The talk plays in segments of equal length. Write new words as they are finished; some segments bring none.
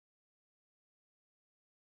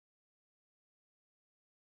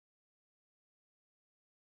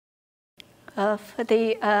For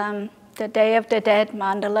the Day of the Dead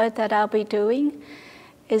mandala that I'll be doing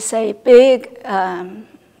is a big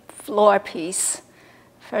floor piece,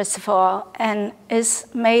 first of all, and is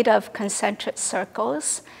made of concentric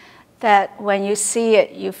circles that when you see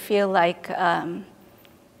it, you feel like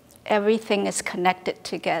everything is connected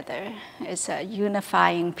together. It's a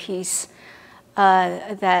unifying piece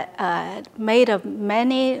that made of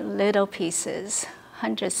many little pieces,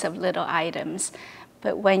 hundreds of little items.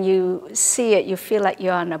 But when you see it, you feel like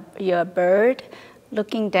you're a bird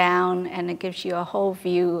looking down, and it gives you a whole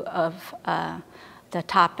view of the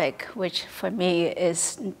topic, which for me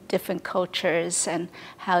is different cultures and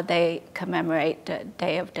how they commemorate the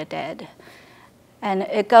Day of the Dead. And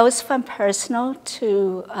it goes from personal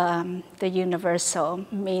to the universal,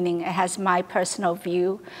 meaning it has my personal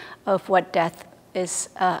view of what death is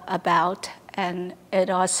about, and it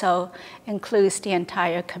also includes the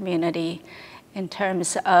entire community in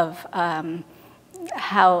terms of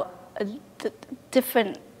how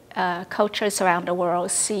different cultures around the world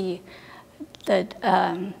see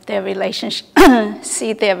their relationship,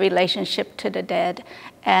 see their relationship to the dead,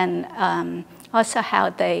 and also how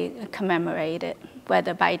they commemorate it,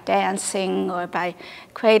 whether by dancing or by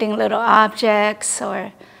creating little objects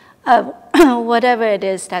or whatever it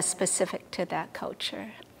is that's specific to that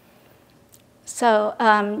culture. So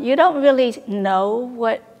you don't really know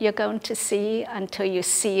what you're going to see until you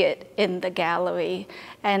see it in the gallery.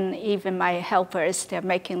 And even my helpers, they're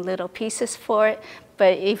making little pieces for it.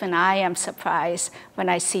 But even I am surprised when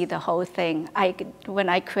I see the whole thing. When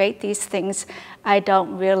I create these things, I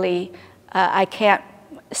don't really, I can't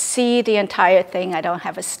see the entire thing. I don't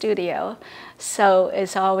have a studio. So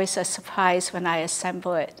it's always a surprise when I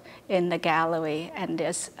assemble it in the gallery. And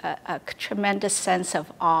there's a tremendous sense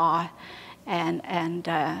of awe and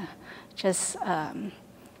just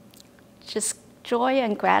joy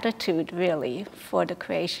and gratitude, really, for the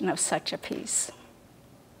creation of such a piece.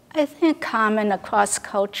 I think common across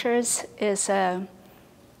cultures is a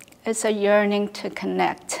yearning to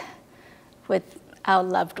connect with our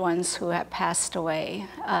loved ones who have passed away.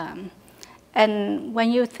 And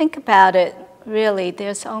when you think about it, really,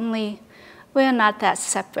 we're not that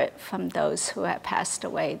separate from those who have passed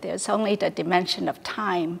away. There's only the dimension of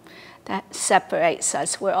time that separates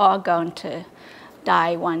us. We're all going to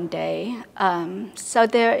die one day. So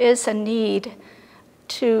there is a need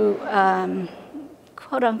to,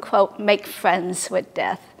 quote unquote, make friends with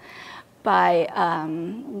death by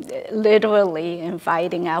literally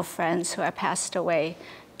inviting our friends who have passed away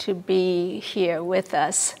to be here with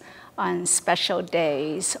us on special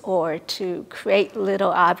days, or to create little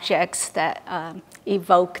objects that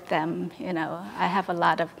evoke them. You know, I have a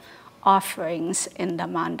lot of offerings in the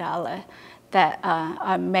mandala that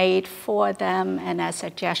are made for them and as a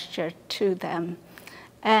gesture to them.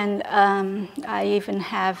 And I even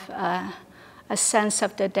have a sense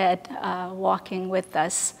of the dead walking with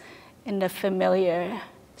us in the familiar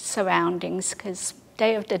surroundings, because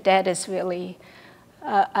Day of the Dead is really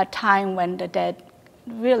a time when the dead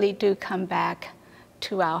really do come back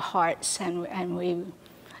to our hearts, and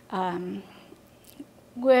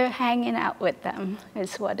we're hanging out with them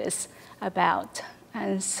is what it's about.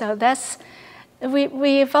 And so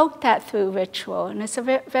we evoke that through ritual, and it's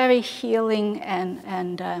a very healing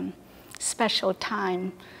and special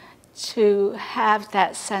time to have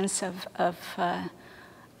that sense of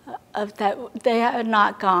that they are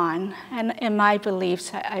not gone. And in my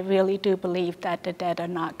beliefs, I really do believe that the dead are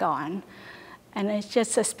not gone. And it's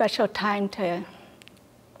just a special time to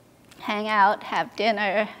hang out, have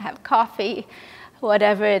dinner, have coffee,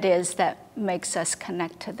 whatever it is that makes us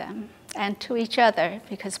connect to them and to each other,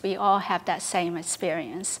 because we all have that same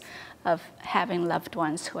experience of having loved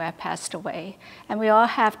ones who have passed away. And we all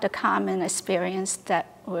have the common experience that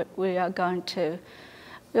we all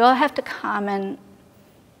have the common,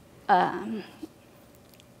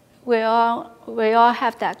 we all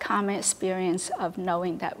have that common experience of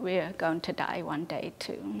knowing that we're going to die one day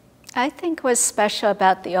too. I think what's special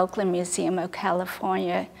about the Oakland Museum of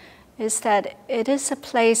California is that it is a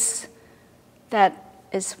place that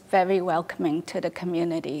is very welcoming to the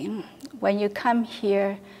community. When you come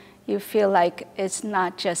here, you feel like it's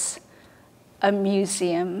not just a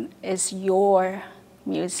museum, it's your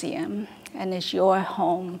museum and it's your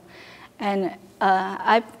home. And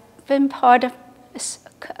I've been part of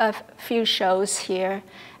a few shows here,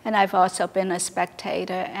 and I've also been a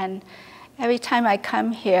spectator. And every time I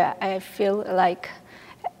come here, I feel like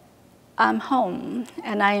I'm home,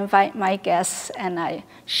 and I invite my guests and I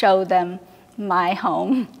show them my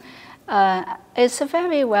home. It's a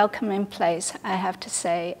very welcoming place, I have to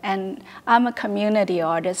say. And I'm a community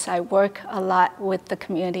artist. I work a lot with the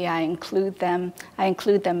community. I include them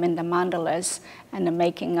in the mandalas and the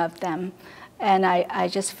making of them. And I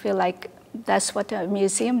just feel like that's what the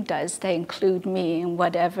museum does. They include me in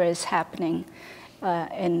whatever is happening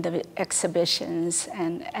in the exhibitions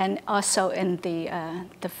and also in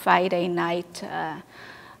the Friday night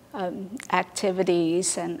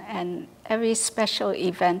activities and every special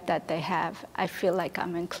event that they have. I feel like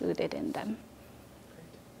I'm included in them.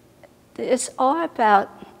 It's all about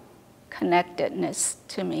connectedness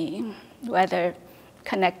to me, whether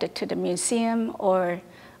connected to the museum or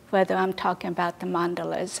whether I'm talking about the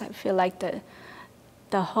mandalas. I feel like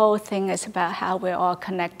the whole thing is about how we're all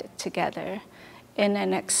connected together in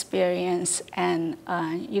an experience, and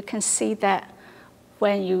you can see that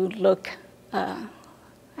when you look,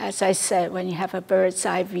 as I said, when you have a bird's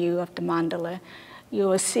eye view of the mandala, you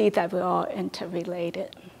will see that we're all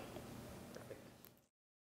interrelated.